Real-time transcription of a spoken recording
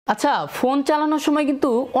আচ্ছা, ফোন চালানোর সময় কিন্তু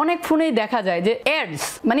অনেক ফোনেই দেখা যায় যে অ্যাডস,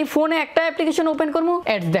 মানে ফোনে একটা অ্যাপ্লিকেশন ওপেন করবো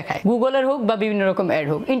অ্যাডস দেখায়, গুগলের হোক বা বিভিন্ন রকম অ্যাড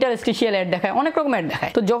হোক, ইন্টারস্টিশিয়াল অ্যাড দেখায়, অনেক রকম অ্যাড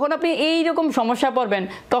দেখায়। তো যখন আপনি এইরকম সমস্যা পড়বেন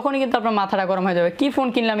তখনই কিন্তু আপনার মাথাটা গরম হয়ে যাবে, কি ফোন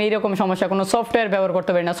কিনলাম এইরকম সমস্যা, কোনো সফটওয়্যার ব্যবহার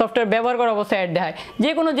করতে পারি না, সফটওয়্যার ব্যবহার করার অবস্থায় অ্যাড দেখায়,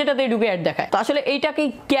 যে কোনো যেটাতেই ঢুকে অ্যাড দেখায়। তো আসলে এইটা কি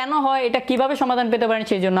কেন হয়, এটা কিভাবে সমাধান পেতে পারেন,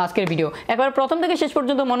 সেই জন্য আজকের ভিডিও। একবার প্রথম থেকে শেষ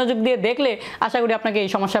পর্যন্ত মনোযোগ দিয়ে দেখলে আশা করি আপনাকে এই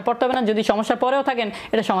সমস্যা পড়তে হবে না। যদি সমস্যা পরেও থাকেন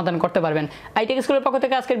এটা সমাধান করতে পারবেন। আইটেক স্কুলের পক্ষ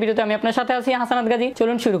থেকে আজকের ভিডিওতে আমি আপনার সাথে আছি হাসানাত গাজী।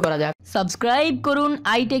 চলুন শুরু করা যাক। সাবস্ক্রাইব করুন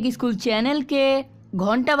আইটেক স্কুল চ্যানেলকে,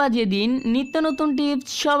 ঘন্টা বাজিয়ে দিন নিত্য নতুন টিপস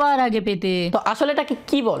সবার আগে পেতে। তো আসলে এটাকে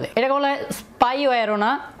কি বলে? এটাকে বলে স্পাইওয়্যারও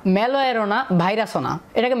না, ম্যালওয়্যারও না, ভাইরাসও না,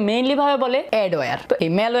 এটাকে মেইনলি ভাবে বলে অ্যাডওয়্যার। তো এই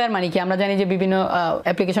ম্যালওয়্যার মানে কি? আমরা জানি যে বিভিন্ন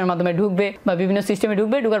অ্যাপ্লিকেশনের মাধ্যমে ঢুকবে বা বিভিন্ন সিস্টেমে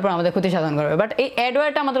ঢুকবে, ঢুকার পর আমাদের ক্ষতি সাধন করবে। বাট এই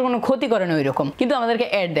অ্যাডওয়্যারটা আমাদের কোনো ক্ষতি করে না ওই রকম, কিন্তু আমাদেরকে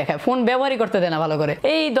অ্যাড দেখায়, ফোন ব্যবহারই করতে দেয় না ভালো করে।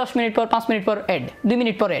 এই 10 মিনিট পর, 5 মিনিট পর অ্যাড, 2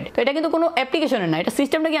 মিনিট পর অ্যাড। তো এটা কিন্তু কোনো অ্যাপ্লিকেশনের না, এটা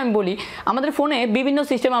সিস্টেমটাকে আমি বলি। আমাদের ফোনে বিভিন্ন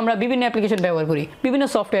সিস্টেম, আমরা বিভিন্ন অ্যাপ্লিকেশন ব্যবহার করি, বিভিন্ন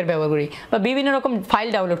সফটওয়্যার ব্যবহার করি বা বিভিন্ন রকম ফাইল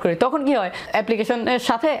ডাউনলোড করি। তখন কি হয়, অ্যাপ্লিকেশনের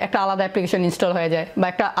সাথে একটা আলাদা অ্যাপ্লিকেশন ইনস্টল হয়ে যায়, বা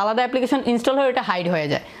একটা আলাদা অ্যাপ্লিকেশন ইনস্টল হয়ে ওটা হাইড হয়ে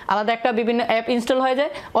যায়, আলাদা একটা বিভিন্ন অ্যাপ ইনস্টল হয়ে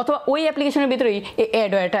যায়, অথবা ওই অ্যাপ্লিকেশনের ভিতরেই এই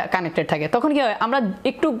অ্যাডওয়্যারটা কানেক্টেড থাকে। তখন কি হয়, আমরা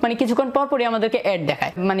একটু মানে কিছুক্ষণ পর পরই আমাদেরকে অ্যাড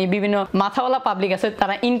দেখায়। মানে বিভিন্ন মাথাওয়ালা পাবলিক আছে,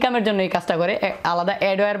 তারা ইনকামের জন্য এই কাজটা করে, আলাদা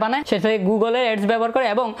অ্যাডওয়্যার বানায়, সেটাতে গুগলের অ্যাডস ব্যবহার করে,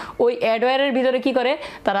 এবং ওই অ্যাডওয়্যারের ভিতরে কি করে,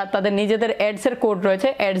 তারা তাদের নিজেদের অ্যাডসের কোড রয়েছে,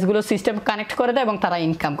 অ্যাডসগুলো সিস্টেম কানেক্ট করে দেয় এবং তারা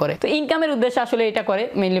ইনকাম করে। তো ইনকামের উদ্দেশ্যে আসলে এটা করে,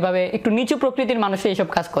 মেইনলি ভাবে একটু নিচু প্রকৃতির মানুষ এইসব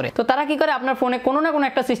কাজ করে। তো তারা কি করে, আপনার ফোনে কোনো না কোনো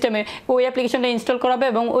একটা সিস্টেমে ওই অ্যাপ্লিকেশনটা ইনস্টল করাবে,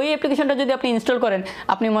 এবং ওই অ্যাপ্লিকেশনটা যদি আপনি ইনস্টল করেন,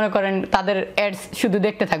 আপনি মনে করেন তাদের অ্যাডস শুধু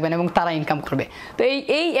দেখতে থাকবেন এবং তারা ইনকাম করবে। তো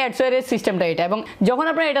এই অ্যাডসওয়্যারের সিস্টেমটা এটা, এবং যখন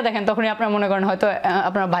আপনারা এটা দেখেন তখনই আপনারা মনে করেন হয়তো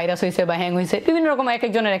আপনার ভাইরাস হয়েছে বা হ্যাং হয়েছে, বিভিন্ন রকম এক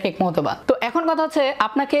একজনের এক এক মতবাদ। তো এখন কথা হচ্ছে,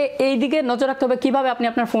 আপনাকে এই দিকে নজর রাখতে হবে কিভাবে আপনি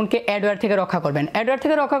আপনার ফোনকে অ্যাডওয়্যার থেকে রক্ষা করবেন। অ্যাডওয়্যার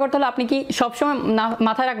থেকে রক্ষা করতে হলে আপনি কি সবসময়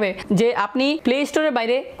মাথায় রাখবে যে আপনি প্লে স্টোরের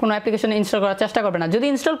বাইরে কোনো অ্যাপ্লিকেশন ইনস্টল করার চেষ্টা করবেন না। যদি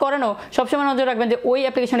ইনস্টল করেনও সবসময় নজর রাখবেন যে ওই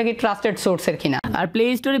অ্যাপ্লিকেশনটা কি ট্রাস্টেড সোর্সের কিনা। আর প্লে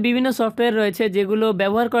স্টোরে বিভিন্ন সফটওয়্যার রয়েছে যেগুলো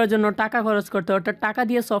ব্যবহার করার জন্য টাকা খরচ করতে হয়, অর্থাৎ টাকা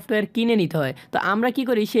দিয়ে সফটওয়্যার কিনে নিতে হয়। তো আমরা কি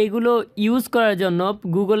করি, সেইগুলো ইউজ করার জন্য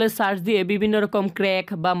গুগলে সার্চ দিয়ে বিভিন্ন রকম ক্র্যাক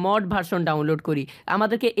বা মড ভার্সন ডাউনলোড করি।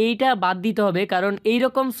 আমাদেরকে এইটা বাদ দিতে হবে, কারণ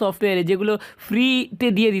এইরকম সফটওয়্যারে যেগুলো ফ্রিতে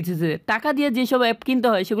দিয়ে দিতেছে, টাকা দিয়ে যেসব অ্যাপ কিনতে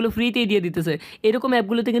হয় সেগুলো ফ্রিতেই দিয়ে দিতেছে, এরকম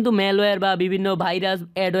অ্যাপগুলোতে কিন্তু ম্যালওয়্যার বা বিভিন্ন ভাইরাস,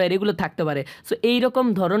 অ্যাডওয়্যার এগুলো থাকতে পারে। সো এইরকম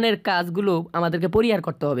ধরনের কাজগুলো আমাদেরকে পরিহার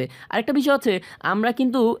করতে হবে। আরেকটা বিষয় হচ্ছে, আমরা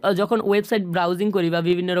কিন্তু যখন ওয়েবসাইট ব্রাউজিং করি বা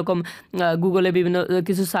বিভিন্ন রকম গুগলে বিভিন্ন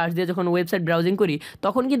কিছু সার্চ দিয়ে যখন ওয়েবসাইট ব্রাউজিং করি,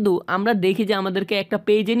 তখন কিন্তু আমরা দেখি যে আমাদেরকে একটা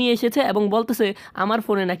পেজে নিয়ে এসেছে এবং বলতেছে আমার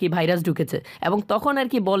ফোনে নাকি ভাইরাস ঢুকেছে, এবং তখন আর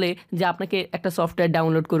কি বলে যে আপনাকে একটা সফটওয়্যার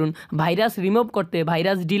ডাউনলোড করুন, ভাইরাস রিমুভ করতে,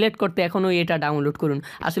 ভাইরাস ডিলিট করতে এখনই এটা ডাউনলোড করুন।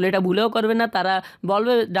 আসলে এটা ভুলেও করবেন না, তারা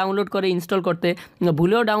বলবে ডাউনলোড করে ইনস্টল করতে,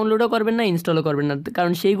 ভুলেও ডাউনলোডও করবেন না, ইনস্টলও করবেন না,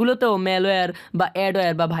 কারণ সেইগুলোতেও ম্যালওয়্যার বা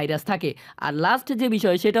অ্যাডওয়্যার বা ভাইরাস থাকে। আর লাস্ট যে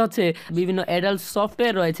বিষয় সেটা হচ্ছে, বিভিন্ন অ্যাডাল্ট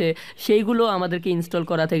সফটওয়্যার রয়েছে সেইগুলো আমাদেরকে ইনস্টল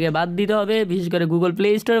করা থেকে বাদ দিতে হবে। বিশেষ করে গুগল প্লে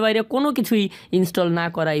স্টোরের বাইরে কোনো কিছুই ইনস্টল না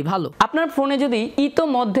করাই ভালো। আপনার ফোনে যদি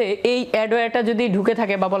ইতোমধ্যে এই অ্যাডওয়্যারটা যদি ঢুকে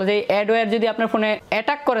থাকে, বা বলা যায় অ্যাডওয়্যার যদি আপনার ফোনে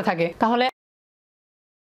অ্যাটাক করে থাকে, তাহলে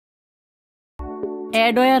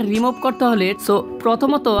অ্যাডওয়্যার রিমুভ করতে হলে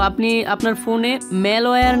প্রথমত আপনি আপনার ফোনে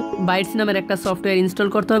Malwareytes নামের একটা সফটওয়্যার ইনস্টল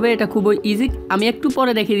করতে হবে। এটা খুবই ইজি, আমি একটু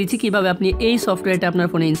পরে দেখিয়ে দিচ্ছি কিভাবে আপনি এই সফটওয়্যারটা আপনার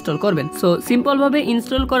ফোনে ইনস্টল করবেন। সো সিম্পলভাবে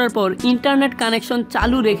ইনস্টল করার পর ইন্টারনেট কানেকশন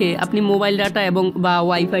চালু রেখে আপনি মোবাইল ডাটা এবং বা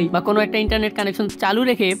ওয়াইফাই বা কোনো একটা ইন্টারনেট কানেকশন চালু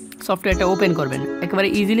রেখে সফটওয়্যারটা ওপেন করবেন। একেবারে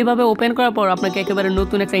ইজিলি ভাবে ওপেন করার পর আপনাকে একেবারে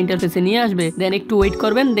নতুন একটা ইন্টারফেসে নিয়ে আসবে, দেন একটু ওয়েট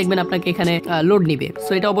করবেন, দেখবেন আপনাকে এখানে লোড নিবে।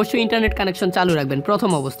 সো এটা অবশ্যই ইন্টারনেট কানেকশন চালু রাখবেন প্রথম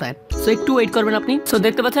অবস্থায়। সো একটু ওয়েট করবেন আপনি। সো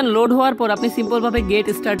দেখতে পাচ্ছেন লোড হওয়ার পর আপনি সিম্পল ভাবে গেট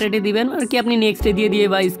স্টার্টেডে দিবেন, আর কি আপনি নেক্সটে দিয়ে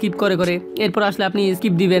বা স্কিপ করে এরপর আসলে আপনি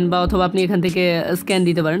স্কিপ দিবেন, বা অথবা আপনি এখান থেকে স্ক্যান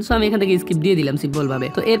দিতে পারেন। সো আমি এখান থেকে স্কিপ দিয়ে দিলাম সিম্পল ভাবে।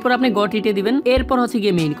 তো এরপর আপনি গট ইটে দিবেন। এরপর হচ্ছে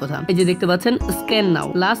গিয়ে মেইন কথা, এই যে দেখতে পাচ্ছেন স্ক্যান নাও,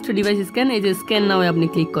 লাস্ট ডিভাইস স্ক্যান, এই যে স্ক্যান নাও আপনি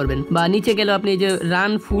ক্লিক করবেন, বা নিচে গেলে আপনি এই যে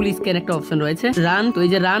রান ফুল স্ক্যান একটা অপশন রয়েছে, রান। তো এই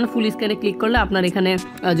যে রান ফুল স্ক্যানে ক্লিক করলে আপনার এখানে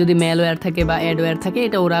যদি ম্যালওয়্যার থাকে বা অ্যাডওয়্যার থাকে,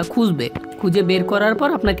 এটা ওরা খুঁজে বের করার পর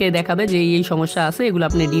আপনাকে দেখাবে যে এই সমস্যা আছে, এগুলো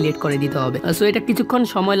আপনি ডিলিট করে দিতে হবে। সো এটা কিছুক্ষণ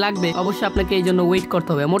সময় লাগবে, অবশ্যই আপনাকে এই জন্য ওয়েট করতে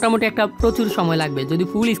হবে, মোটামুটি একটা প্রচুর সময় লাগবে যদি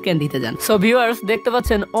ফুল স্ক্যান দিতে যান। সো ভিউয়ার্স দেখতে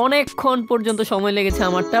পাচ্ছেন অনেকক্ষণ পর্যন্ত সময় লেগেছে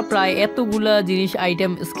আমারটা, প্রায় এতগুলা জিনিস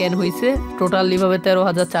আইটেম স্ক্যান হয়েছে, টোটালি ভাবে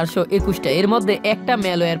 13,421টা। এর মধ্যে একটা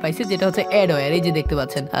ম্যালওয়্যার পাইছে, যেটা হচ্ছে অ্যাডওয়্যার, এই যে দেখতে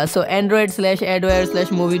পাচ্ছেন। So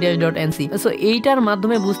android/adware/movie-nc। সো এইটার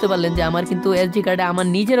মাধ্যমে বুঝতে পারলেন যে আমার কিন্তু এসডি কার্ডে আমার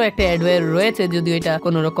নিজেরও একটা অ্যাডওয়্যার রয়েছে, যদিও এটা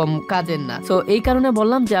কোনো রকম কাজের না। না। সো এই কারণে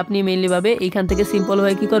বললাম যে আপনি মেইনলি ভাবে এইখান থেকে সিম্পল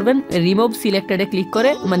হয়ে কি করবেন, রিমুভ সিলেক্টেডে ক্লিক করে,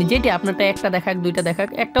 মানে যেটি আপনারটা একটা দেখাক দুইটা দেখাক,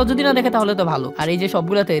 একটাও যদি না দেখে তাহলে তো ভালো। আর এই যে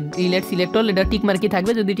সবগুলোতে ডিলিট সিলেক্ট হল, এটা টিকমার্কই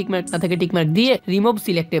থাকবে, যদি টিকমার্ক না থাকে টিকমার্ক দিয়ে রিমুভ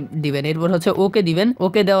সিলেক্টে দিবেন। এরপর হচ্ছে ওকে দিবেন,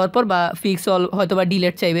 ওকে দেওয়ার পর বা ফিক্স অল হয়তো বা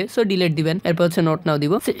ডিলিট চাইবে, সো ডিলিট দিবেন। এরপর হচ্ছে নোট নাও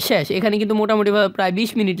দিব, শেষ। এখানে কিন্তু মোটামুটি প্রায়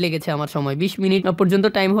 20 মিনিট লেগেছে আমার সময়, 20 মিনিট পর্যন্ত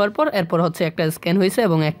টাইম হওয়ার পর এরপর হচ্ছে একটা স্ক্যান হয়েছে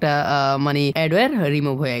এবং একটা মানে অ্যাডওয়্যার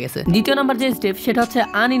রিমুভ হয়ে গেছে। দ্বিতীয় নাম্বার যে স্টেপ সেটা হচ্ছে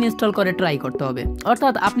আনইনস্টল করে ট্রাই করতে হবে।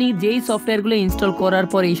 অর্থাৎ আপনি যেই সফটওয়্যারগুলো ইনস্টল করার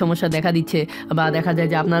পর এই সমস্যা দেখা দিচ্ছে বা দেখা যায়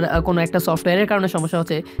যে আপনার কোনো একটা সফটওয়্যারের কারণে সমস্যা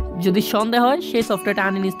হচ্ছে, যদি সন্দেহ হয় সেই সফটওয়্যারটা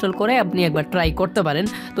আনইনস্টল করে আপনি একবার ট্রাই করতে পারেন।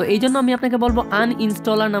 তো এই জন্য আমি আপনাকে বলবো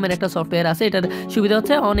আনইনস্টলার নামের একটা সফটওয়্যার আছে। এটার সুবিধা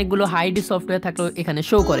হচ্ছে অনেকগুলো হাইড সফটওয়্যার থাকলেও এখানে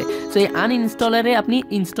শো করে। সো এই আনইনস্টলারে আপনি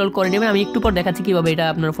ইনস্টল করে নেবেন। আমি একটু পর দেখাচ্ছি কিভাবে এটা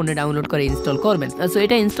আপনার ফোনে ডাউনলোড করে ইনস্টল করবেন। সো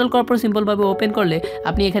এটা ইনস্টল করার পর সিম্পলভাবে ওপেন করলে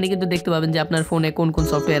আপনি এখানে কিন্তু দেখতে পাবেন যে আপনার ফোনে কোন কোন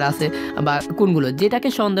সফটওয়্যার আছে বা কোনগুলো, যেটাকে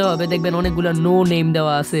সন্দেহ হবে দেখবেন অনেকগুলো নো নেম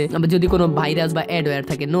দেওয়া আছে। যদি কোনো ভাইরাস বা অ্যাডওয়্যার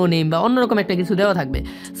থাকে নো নেম বা অন্যরকম একটা কিছু দেওয়া থাকবে।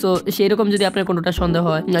 সো সেই রকম যদি আপনার কোনোটা সন্দেহ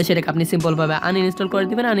হয় সেটাকে আপনি সিম্পলভাবে আনইনস্টল করে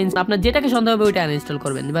দিবেন। আপনার যেটাকে সন্দেহ হবে ওইটা আনইনস্টল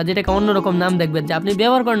করবেন, বা যেটাকে অন্যরকম নাম দেখবেন যে আপনি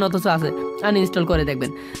ব্যবহার করেন অথচ আছে, আনইনস্টল করে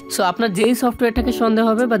দেখবেন। সো আপনার যেই সফটওয়্যারটাকে সন্দেহ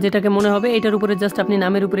হবে বা যেটাকে মনে হবে এটার উপরে জাস্ট আপনি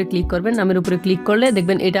নামের উপরে ক্লিক করবেন। নামের উপরে ক্লিক করলে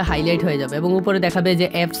দেখবেন এটা হাইলাইট হয়ে যাবে এবং উপরে দেখাবে যে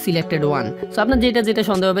অ্যাপ সিলেক্টেড ওয়ান। সো আপনার যেটা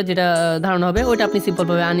সন্দেহ হবে, যেটা ধারণা হবে, ওইটা আপনি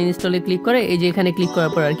সিম্পলভাবে আনইনস্টলে ক্লিক করে এই যে এখানে ক্লিক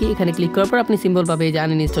করার পর আর কি, এখানে ক্লিক করার পর আপনি সিম্পলভাবে এই যে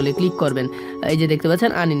আনইনস্টলে ক্লিক করবেন। এই যে দেখতে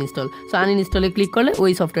পাচ্ছেন আনইনস্টল। সো আনইনস্টলে ক্লিক করলে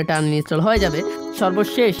ওই সফটওয়্যারটা আনইনস্টল হয়ে যাবে।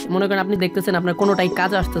 সর্বশেষ মনে করেন আপনি দেখতেছেন আপনার কোনোটাই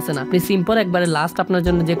কাজ আসতেছে না, আপনি সিম্পল একবারে লাস্ট আপনার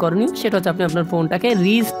জন্য যে করণীয় সেটা হচ্ছে আপনি আপনার ফোনটাকে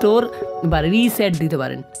রিস্টোর বা রিসেট দিতে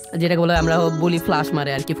পারেন, যেটাকে বলে আমরা বলি ফ্লাশ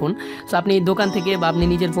মারে আর কি ফোন। সো আপনি দোকান থেকে বা আপনি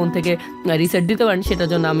নিজের ফোন থেকে রিসেট দিতে পারেন। সেটার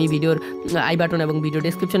জন্য আমি ভিডিওর আই বাটন এবং ভিডিও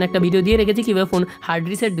ডেসক্রিপশনে একটা ভিডিও দিয়ে রেখেছি কীভাবে ফোন হার্ড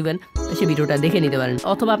রিসেট দিবেন, সেই ভিডিওটা দেখে নিতে পারেন।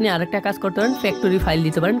 অথবা আপনি আরেকটা কাজ করতে পারেন, ফ্যাক্টরি ফাইল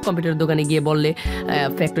দিতে পারেন। কম্পিউটার দোকানে গিয়ে বললে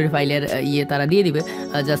ফ্যাক্টরি ফাইলের তারা দিয়ে দিবে।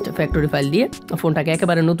 জাস্ট ফ্যাক্টরি ফাইল দিয়ে ফোনটাকে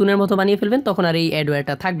একেবারে নতুনের মতো বানিয়ে ফেলবেন, তখন আর এই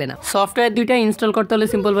অ্যাডওয়্যারটা থাকবে না। সফটওয়্যার দুইটা ইনস্টল করতে হলে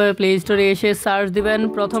সিম্পলভাবে প্লে স্টোরে এসে সার্চ দিবেন।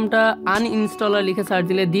 প্রথমটা আনইনস্টলার লিখে সার্চ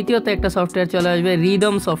দিলে দ্বিতীয়তে একটা সফটওয়্যার চলে আসবে,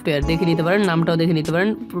 রিদম সফটওয়্যার। দেখে নিতে পারেন, নামটাও দেখে নিতে পারেন,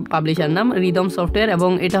 পাবলিশার নাম রিদম সফটওয়্যার, এবং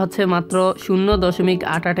এটা হচ্ছে মাত্র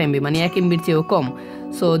 0.88 MB, মানে 1 MBর চেয়েও কম।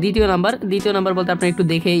 সো দ্বিতীয় নাম্বার বলতে আপনি একটু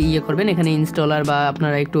দেখে করবেন। এখানে ইনস্টলার বা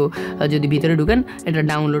আপনারা একটু যদি ভিতরে ঢুকেন, এটা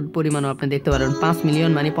ডাউনলোড পরিমাণও আপনি দেখতে পারেন 5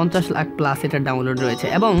 মিলিয়ন, মানে 50 লাখ প্লাস এটা ডাউনলোড রয়েছে।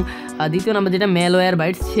 এবং দ্বিতীয় নাম্বার যেটা ম্যালওয়্যার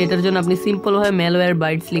বাইটস, সেটার জন্য আপনি সিম্পলভাবে ম্যালওয়্যার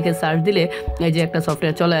বাইটস লিখে সার্চ দিলে এই যে একটা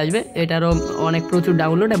সফটওয়্যার চলে আসবে। এটারও প্রচুর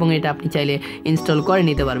ডাউনলোড এবং এটা আপনি চাইলে ইনস্টল করে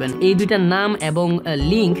নিতে পারবেন। এই দুইটার নাম এবং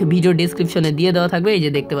লিঙ্ক ভিডিও ডেসক্রিপশনে দিয়ে দেওয়া থাকবে। এই যে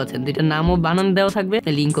দেখতে পাচ্ছেন দুইটার নামও বানান দেওয়া থাকবে,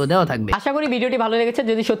 লিঙ্কও দেওয়া থাকবে। আশা করি ভিডিওটি ভালো লেগেছে।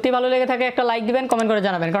 যদি সত্যি ভালো লেগে থাকে একটা লাইক দিবেন, কমেন্ট করে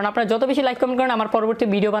জানাবেন, কারণ আপনারা যত বেশি লাইক কমেন্ট করেন আমার পরবর্তী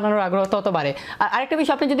ভিডিও বানানোর আগ্রহ তত বাড়ে। আর আরেকটা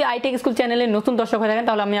বিষয়, আপনি যদি iTech স্কুল চ্যানেলের নতুন দর্শক হয়ে থাকেন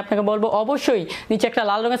তাহলে আমি আপনাকে বলবো অবশ্যই নিচে একটা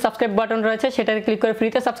লাল রঙের সাবস্ক্রাইব বাটন রয়েছে, সেটাতে ক্লিক করে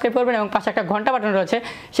ফ্রিতে সাবস্ক্রাইব করবেন, এবং পাশে একটা ঘন্টা বাটন রয়েছে,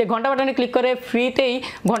 সেই ঘন্টা বাটনে ক্লিক করে ফ্রিতেই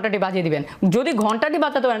ঘন্টাটি বাজিয়ে দিবেন। যদি ঘন্টাটি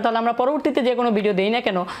বাজাতে পারেন তাহলে আমরা পরবর্তীতে যে কোনো ভিডিও দেই না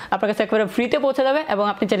কেন আপনার কাছে একবারে ফ্রিতে পৌঁছে যাবে এবং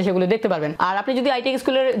আপনি চাইলে সেগুলো দেখতে পারবেন। আর আপনি যদি iTech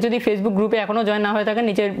স্কুলের যদি ফেসবুক গ্রুপে এখনো জয়েন না হয়ে থাকেন,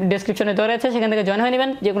 নিচে ডেসক্রিপশনে দেওয়া আছে, সেখান থেকে জয়েন হয়ে নেবেন।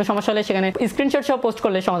 যে কোনো সমস্যা হলে সেখানে স্ক্রিনশট সহ পোস্ট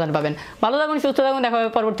করলে সমাধান পাবেন। ভালো থাকুন, সুস্থ থাকুন, দেখা হবে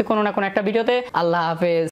পরবর্তী কোনো না কোনো একটা ভিডিওতে। আল্লাহ হাফেজ।